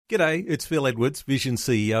G'day, it's Phil Edwards, Vision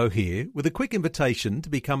CEO here, with a quick invitation to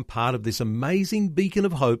become part of this amazing beacon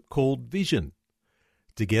of hope called Vision.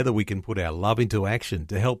 Together we can put our love into action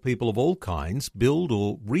to help people of all kinds build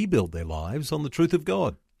or rebuild their lives on the truth of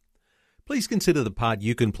God. Please consider the part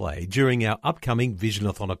you can play during our upcoming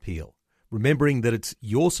Visionathon appeal, remembering that it's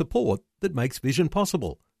your support that makes Vision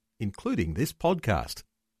possible, including this podcast.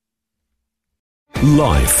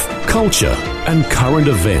 Life, culture, and current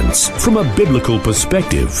events from a biblical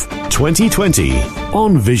perspective. 2020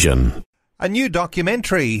 on Vision. A new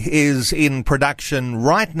documentary is in production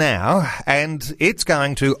right now, and it's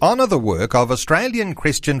going to honour the work of Australian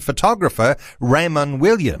Christian photographer Raymond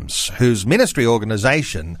Williams, whose ministry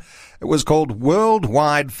organisation was called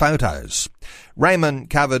Worldwide Photos. Raymond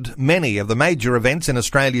covered many of the major events in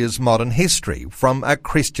Australia's modern history from a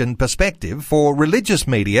Christian perspective for religious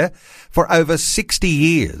media for over 60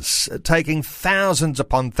 years, taking thousands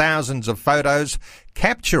upon thousands of photos,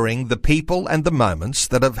 capturing the people and the moments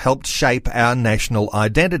that have helped shape our national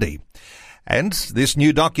identity. And this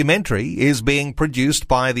new documentary is being produced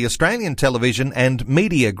by the Australian Television and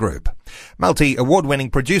Media Group. Multi-award-winning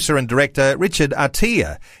producer and director Richard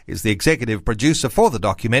Atiyah is the executive producer for the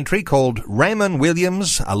documentary called Raymond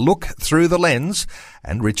Williams, A Look Through the Lens.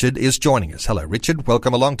 And Richard is joining us. Hello, Richard.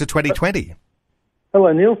 Welcome along to 2020.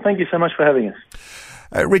 Hello, Neil. Thank you so much for having us.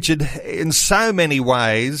 Richard, in so many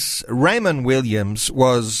ways, Raymond Williams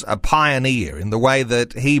was a pioneer in the way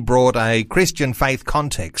that he brought a Christian faith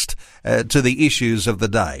context to the issues of the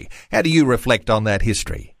day. How do you reflect on that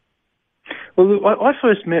history? Well, I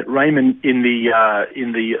first met Raymond in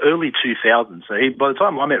the early 2000s. So by the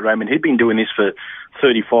time I met Raymond, he'd been doing this for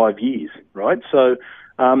 35 years, right? So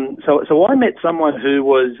I met someone who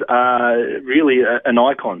was really an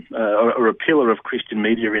icon or a pillar of Christian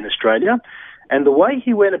media in Australia. And the way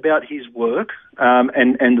he went about his work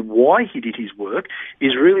and why he did his work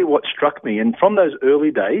is really what struck me. And from those early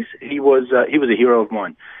days, he was a hero of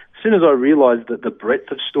mine. As soon as I realised that the breadth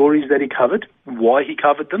of stories that he covered, why he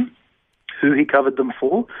covered them, who he covered them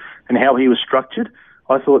for, and how he was structured,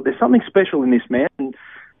 I thought there's something special in this man. And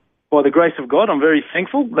by the grace of God, I'm very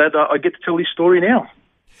thankful that I get to tell his story now.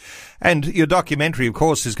 And your documentary, of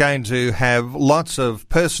course, is going to have lots of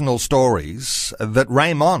personal stories that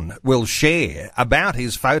Raymond will share about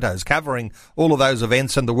his photos, covering all of those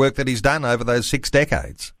events and the work that he's done over those 6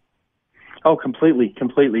 decades. Oh, completely,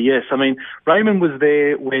 yes. I mean, Raymond was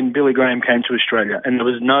there when Billy Graham came to Australia, and there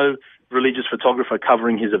was no religious photographer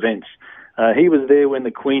covering his events. He was there when the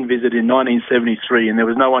Queen visited in 1973, and there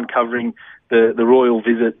was no one covering the royal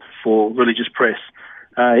visit for religious press.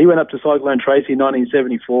 He went up to Cyclone Tracy in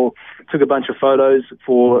 1974, took a bunch of photos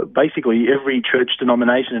for basically every church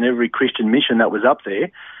denomination and every Christian mission that was up there,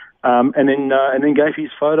 and then gave his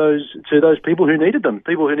photos to those people who needed them,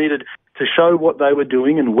 people who needed to show what they were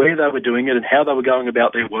doing and where they were doing it and how they were going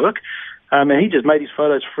about their work. And he just made his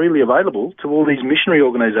photos freely available to all these missionary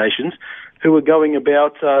organisations who were going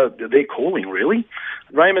about their calling, really.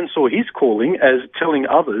 Raymond saw his calling as telling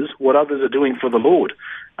others what others are doing for the Lord.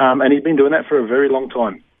 And he's been doing that for a very long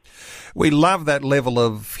time. We love that level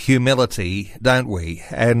of humility, don't we?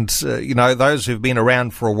 And, those who've been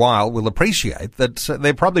around for a while will appreciate that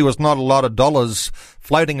there probably was not a lot of dollars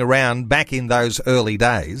floating around back in those early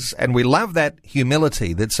days. And we love that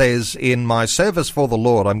humility that says, in my service for the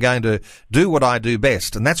Lord, I'm going to do what I do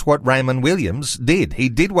best. And that's what Raymond Williams did. He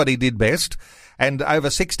did what he did best. And over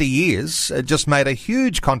 60 years, just made a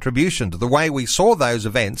huge contribution to the way we saw those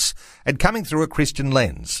events and coming through a Christian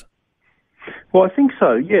lens. Well, I think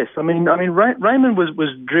so. Yes. I mean, Raymond was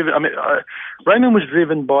driven. Raymond was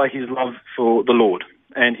driven by his love for the Lord,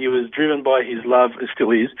 and he was driven by his love. Still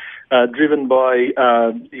is driven by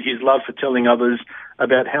his love for telling others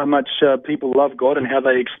about how much people love God and how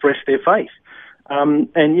they express their faith.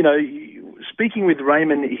 Speaking with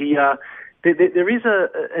Raymond, there is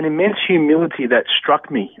an immense humility that struck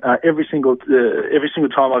me every single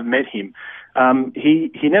time I've met him.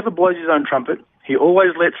 He never blows his own trumpet. He always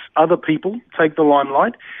lets other people take the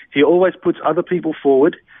limelight. He always puts other people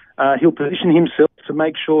forward. He'll position himself to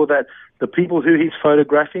make sure that the people who he's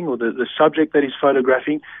photographing or the subject that he's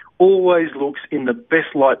photographing always looks in the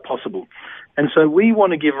best light possible. And so we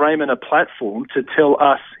want to give Raymond a platform to tell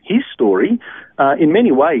us his story in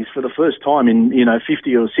many ways for the first time in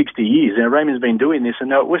 50 or 60 years. Now, Raymond's been doing this, and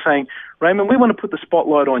now we're saying, Raymond, we want to put the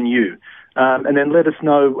spotlight on you. And then let us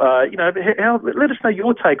know, let us know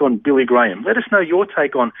your take on Billy Graham. Let us know your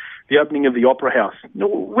take on the opening of the Opera House.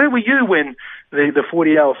 Where were you when the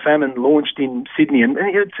 40-hour famine launched in Sydney? And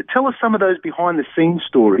tell us some of those behind-the-scenes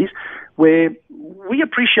stories where we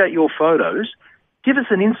appreciate your photos. Give us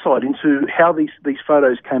an insight into how these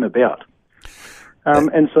photos came about.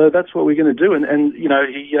 And so that's what we're going to do. And you know,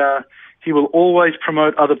 he will always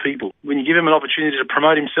promote other people. When you give him an opportunity to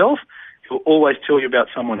promote himself, he'll always tell you about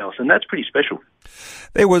someone else, and that's pretty special.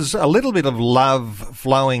 There was a little bit of love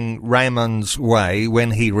flowing Raymond's way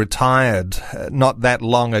when he retired not that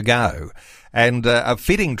long ago, and a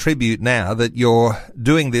fitting tribute now that you're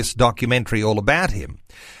doing this documentary all about him.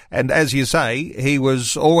 And as you say, he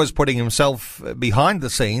was always putting himself behind the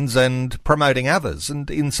scenes and promoting others.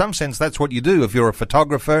 And in some sense, that's what you do. If you're a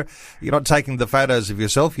photographer, you're not taking the photos of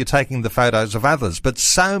yourself, you're taking the photos of others. But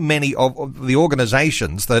so many of the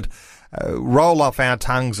organisations that roll off our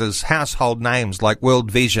tongues as household names like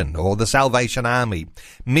World Vision or the Salvation Army,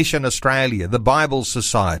 Mission Australia, the Bible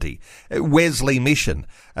Society, Wesley Mission.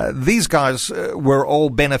 These guys were all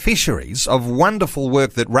beneficiaries of wonderful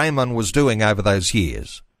work that Raymond was doing over those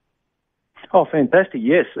years. Oh, fantastic!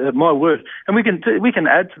 Yes, my word. And we can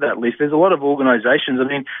add to that list. There's a lot of organisations. I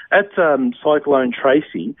mean, at Cyclone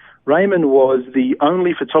Tracy, Raymond was the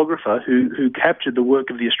only photographer who captured the work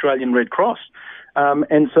of the Australian Red Cross.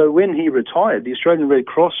 And so when he retired, the Australian Red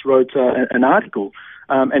Cross wrote an article.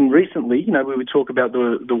 And recently, you know, we would talk about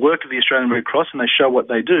the work of the Australian Red Cross, and they show what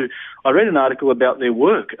they do. I read an article about their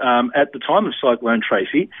work at the time of Cyclone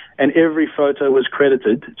Tracy, and every photo was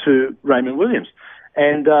credited to Raymond Williams.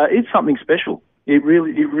 And it's something special. It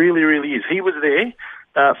really is. He was there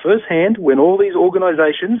firsthand when all these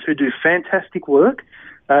organisations who do fantastic work,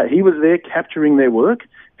 he was there capturing their work,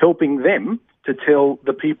 helping them to tell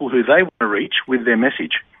the people who they want to reach with their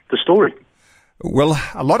message, the story. Well,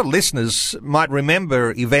 a lot of listeners might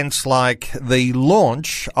remember events like the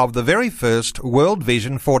launch of the very first World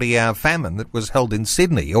Vision 40-hour famine that was held in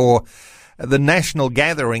Sydney, or the National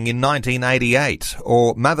Gathering in 1988,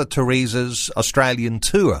 or Mother Teresa's Australian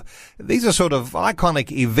Tour. These are sort of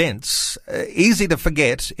iconic events, easy to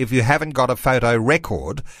forget if you haven't got a photo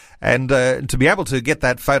record. And to be able to get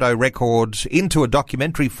that photo record into a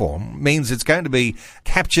documentary form means it's going to be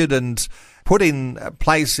captured and put in a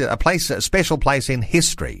special place in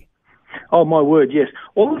history. Oh, my word, yes.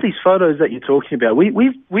 All of these photos that you're talking about,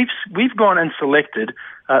 we've gone and selected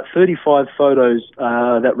 35 photos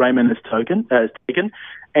that Raymond has taken,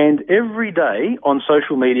 and every day on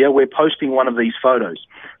social media we're posting one of these photos.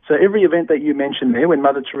 So every event that you mentioned there, when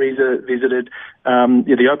Mother Teresa visited,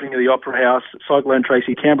 the opening of the Opera House, Cyclone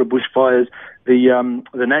Tracy, Canberra bushfires,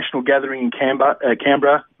 the National Gathering in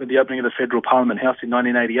Canberra, with the opening of the Federal Parliament House in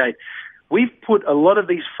 1988. We've put a lot of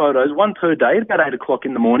these photos, one per day, at about 8 o'clock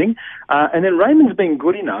in the morning, and then Raymond's been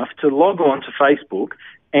good enough to log on to Facebook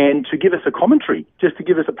and to give us a commentary, just to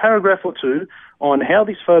give us a paragraph or two on how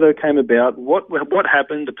this photo came about, what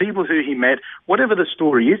happened, the people who he met, whatever the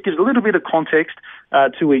story is, gives a little bit of context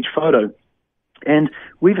to each photo. And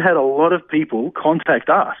we've had a lot of people contact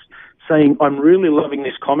us saying, I'm really loving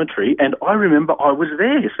this commentary, and I remember I was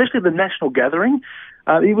there, especially the National Gathering.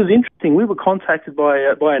 It was interesting. We were contacted by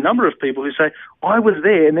a number of people who say, I was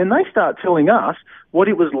there, and then they start telling us what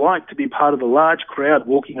it was like to be part of the large crowd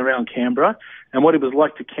walking around Canberra, and what it was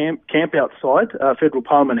like to camp outside Federal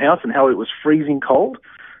Parliament House, and how it was freezing cold.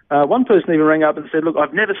 One person even rang up and said, look,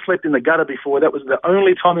 I've never slept in the gutter before. That was the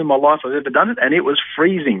only time in my life I've ever done it, and it was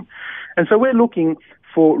freezing. And so we're looking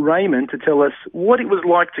for Raymond to tell us what it was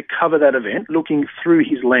like to cover that event, looking through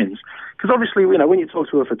his lens. Because obviously, you know, when you talk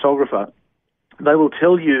to a photographer, they will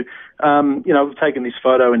tell you, we've taken this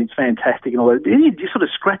photo and it's fantastic and all that. Then you sort of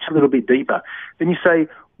scratch a little bit deeper. Then you say,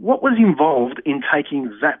 what was involved in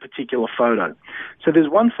taking that particular photo? So there's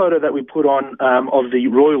one photo that we put on of the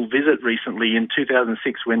royal visit recently in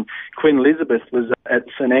 2006 when Queen Elizabeth was at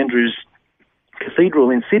St Andrew's Cathedral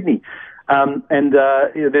in Sydney.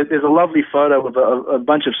 There's a lovely photo of a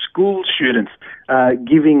bunch of school students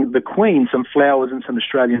giving the Queen some flowers and some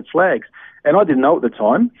Australian flags. And I didn't know at the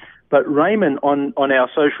time, but Raymond on our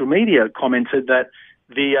social media commented that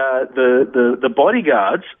the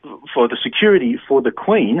bodyguards for the security for the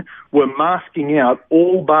Queen were masking out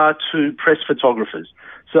all bar 2 press photographers.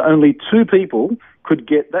 So only 2 people could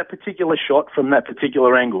get that particular shot from that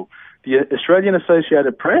particular angle. The Australian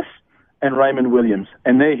Associated Press and Raymond Williams.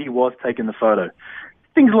 And there he was taking the photo.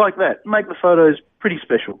 Things like that make the photos pretty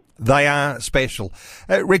special. They are special.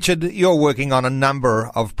 Richard, you're working on a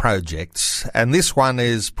number of projects, and this one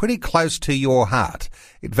is pretty close to your heart.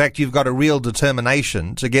 In fact, you've got a real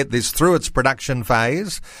determination to get this through its production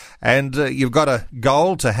phase, and you've got a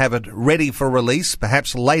goal to have it ready for release,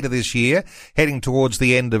 perhaps later this year, heading towards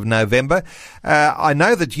the end of November. I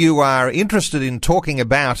know that you are interested in talking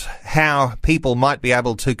about how people might be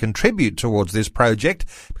able to contribute towards this project,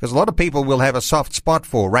 because a lot of people will have a soft spot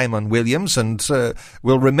for Raymond Williams and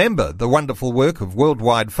will remember the wonderful work of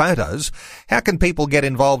Worldwide Photos. How can people get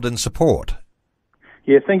involved and support?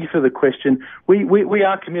 Yeah, thank you for the question. We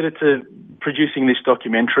are committed to producing this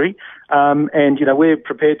documentary, and we're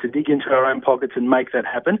prepared to dig into our own pockets and make that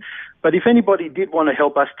happen. But if anybody did want to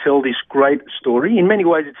help us tell this great story, in many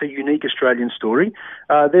ways it's a unique Australian story.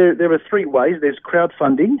 There are three ways. There's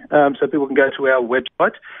crowdfunding, so people can go to our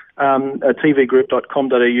website,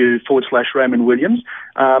 tvgroup.com.au/Raymond Williams,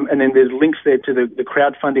 and then there's links there to the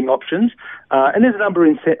crowdfunding options, and there's a number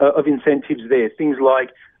of incentives there, things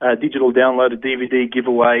like digital download, a DVD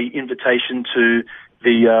giveaway, invitation to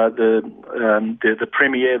the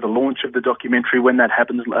premiere, the launch of the documentary when that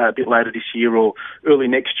happens a bit later this year or early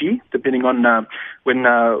next year, depending on when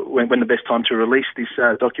the best time to release this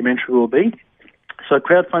documentary will be. So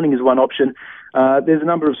crowdfunding is one option. There's a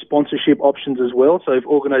number of sponsorship options as well. So if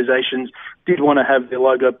organisations did want to have their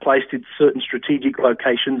logo placed in certain strategic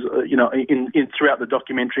locations, in throughout the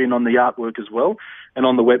documentary and on the artwork as well, and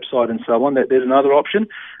on the website and so on, there's another option.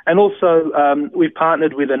 And also, we've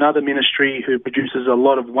partnered with another ministry who produces a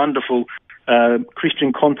lot of wonderful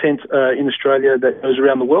Christian content in Australia that goes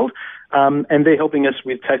around the world. And they're helping us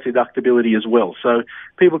with tax deductibility as well. So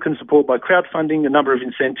people can support by crowdfunding, a number of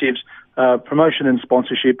incentives, promotion and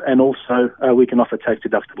sponsorship, and also we can offer tax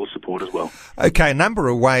deductible support as well. Okay, a number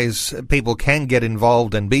of ways people can get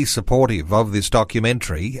involved and be supportive of this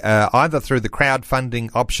documentary, either through the crowdfunding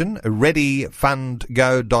option,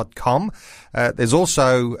 readyfundgo.com. There's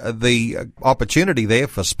also the opportunity there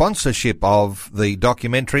for sponsorship of the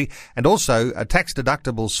documentary and also a tax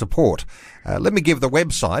deductible support. Let me give the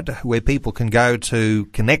website where people can go to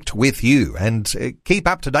connect with you and keep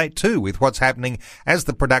up to date too with what's happening as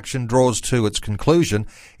the production draws to its conclusion.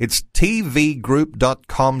 It's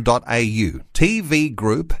tvgroup.com.au.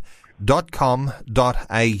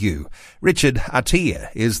 tvgroup.com.au. Richard Atiyah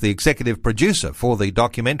is the executive producer for the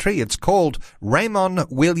documentary. It's called Raymond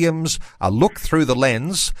Williams, A Look Through the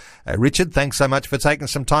Lens. Richard, thanks so much for taking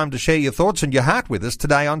some time to share your thoughts and your heart with us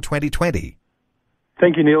today on 2020.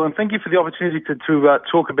 Thank you, Neil, and thank you for the opportunity to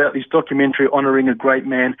talk about this documentary honouring a great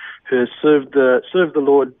man who has served the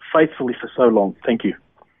Lord faithfully for so long. Thank you.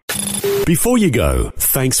 Before you go,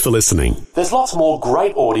 thanks for listening. There's lots more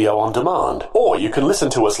great audio on demand, or you can listen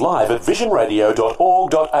to us live at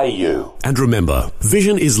visionradio.org.au. And remember,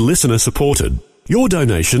 Vision is listener supported. Your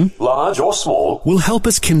donation, large or small, will help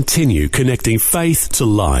us continue connecting faith to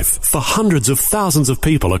life for hundreds of thousands of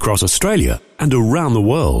people across Australia and around the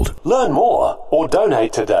world. Learn more or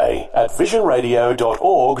donate today at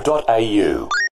visionradio.org.au.